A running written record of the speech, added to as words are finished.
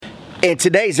In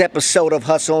today's episode of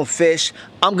Hustle and Fish,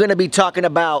 I'm going to be talking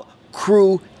about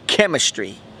crew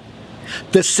chemistry.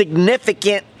 The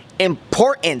significant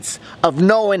importance of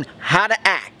knowing how to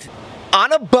act.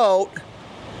 On a boat,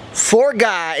 4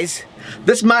 guys,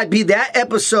 this might be that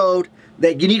episode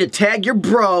that you need to tag your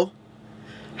bro,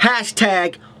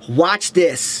 hashtag watch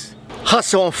this.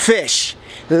 Hustle and Fish,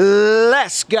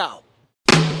 let's go.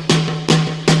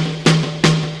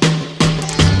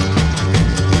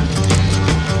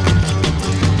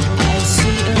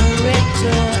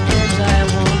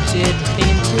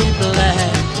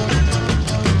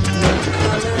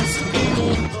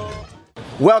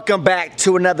 Welcome back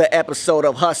to another episode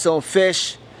of Hustle and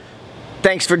Fish.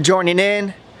 Thanks for joining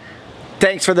in.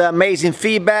 Thanks for the amazing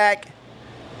feedback.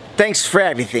 Thanks for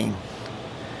everything.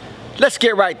 Let's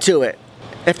get right to it.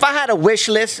 If I had a wish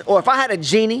list, or if I had a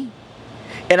genie,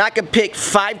 and I could pick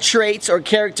 5 traits or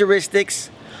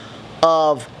characteristics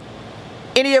of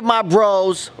any of my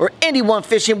bros or anyone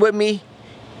fishing with me,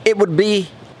 it would be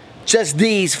just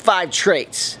these 5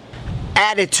 traits.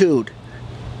 Attitude.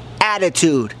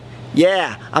 Attitude.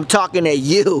 Yeah, I'm talking to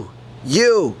you.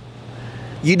 You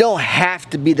don't have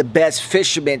to be the best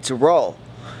fisherman to roll.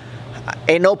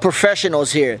 Ain't no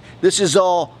professionals here. This is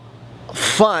all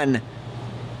fun.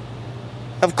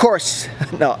 Of course,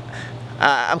 no,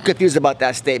 I'm confused about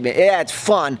that statement. Yeah, it's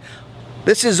fun.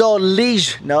 This is all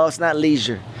leisure. No, it's not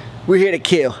leisure. We're here to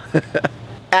kill.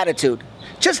 Attitude.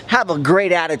 Just have a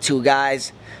great attitude,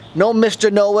 guys. No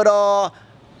Mr. Know-It-All,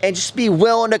 and just be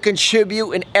willing to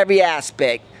contribute in every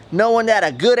aspect. Knowing that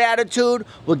a good attitude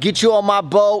will get you on my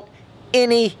boat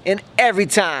any and every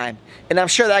time. And I'm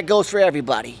sure that goes for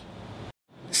everybody.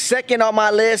 Second on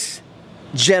my list,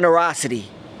 generosity.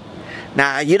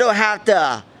 Now, you don't have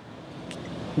to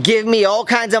give me all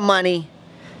kinds of money.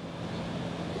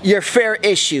 You're fair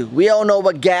issue. We all know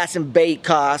what gas and bait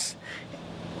costs.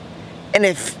 And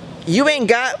if you ain't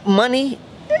got money,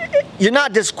 you're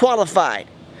not disqualified.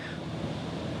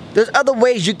 There's other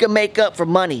ways you can make up for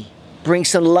money. Bring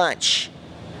some lunch.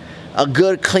 A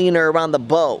good cleaner around the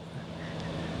boat.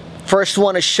 First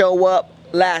one to show up,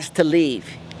 last to leave.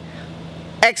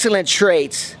 Excellent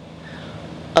traits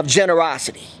of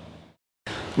generosity.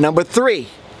 Number 3,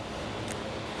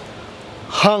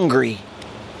 hungry.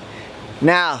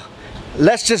 Now,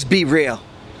 let's just be real.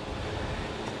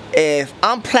 If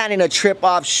I'm planning a trip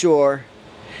offshore,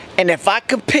 and if I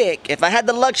had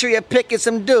the luxury of picking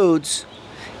some dudes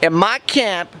in my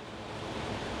camp,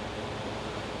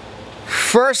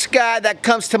 first guy that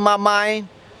comes to my mind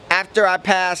after I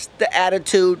pass the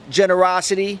attitude,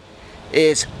 generosity,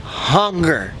 is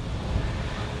hunger.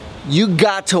 You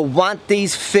got to want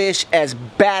these fish as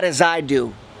bad as I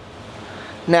do.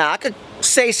 Now, I could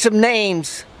say some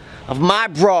names of my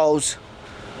bros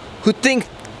who think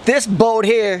this boat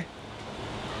here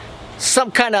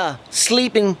some kind of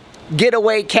sleeping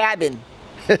getaway cabin.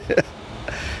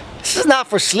 This is not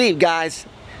for sleep, guys.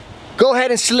 Go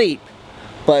ahead and sleep.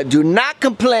 But do not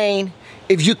complain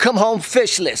if you come home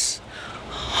fishless,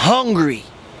 hungry.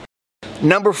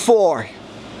 Number 4.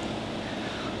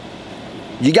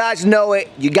 You guys know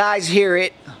it, you guys hear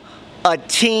it. A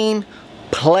team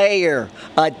player,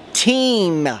 a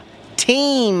team.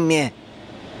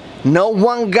 No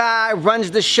one guy runs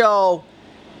the show.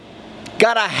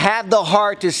 Gotta have the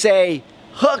heart to say,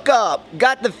 hook up,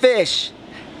 got the fish.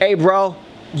 Hey bro,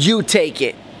 you take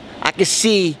it. I can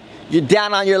see you're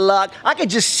down on your luck. I can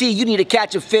just see you need to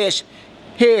catch a fish.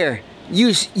 Here,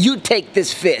 you take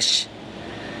this fish.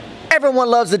 Everyone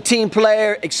loves a team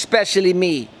player, especially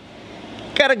me.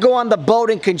 Gotta go on the boat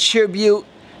and contribute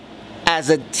as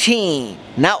a team.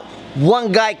 Not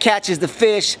one guy catches the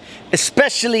fish,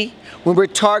 especially when we're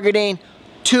targeting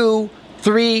 200,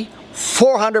 300,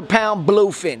 400-pound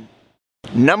bluefin.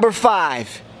 Number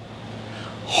 5,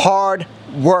 hard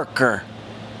worker.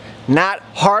 Not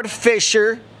hard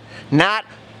fisher, not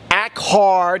act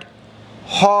hard,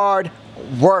 hard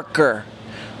worker.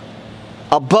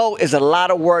 A boat is a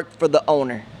lot of work for the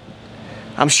owner.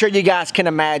 I'm sure you guys can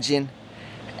imagine.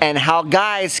 And how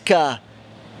guys can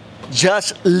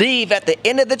just leave at the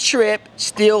end of the trip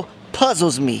still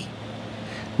puzzles me.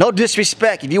 No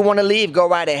disrespect. If you want to leave, go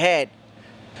right ahead.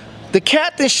 The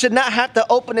captain should not have to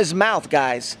open his mouth,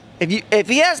 guys. If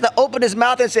he has to open his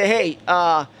mouth and say, hey,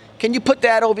 can you put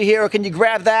that over here, or can you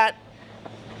grab that?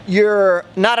 You're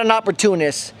not an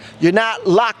opportunist. You're not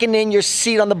locking in your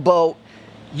seat on the boat.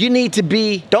 You need to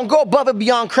be, don't go above and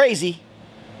beyond crazy.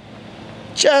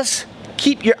 Just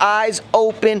keep your eyes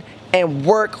open and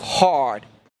work hard.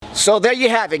 So there you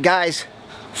have it, guys.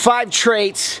 5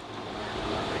 traits,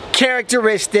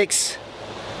 characteristics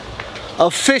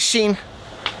of fishing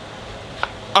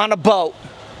on a boat.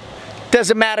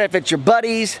 Doesn't matter if it's your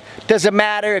buddies, doesn't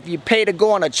matter if you pay to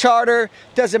go on a charter,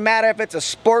 doesn't matter if it's a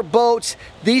sport boat.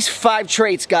 These 5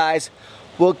 traits, guys,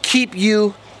 will keep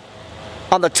you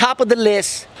on the top of the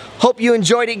list. Hope you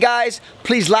enjoyed it, guys.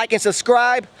 Please like and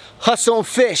subscribe. Hustle and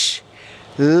Fish.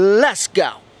 Let's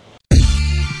go.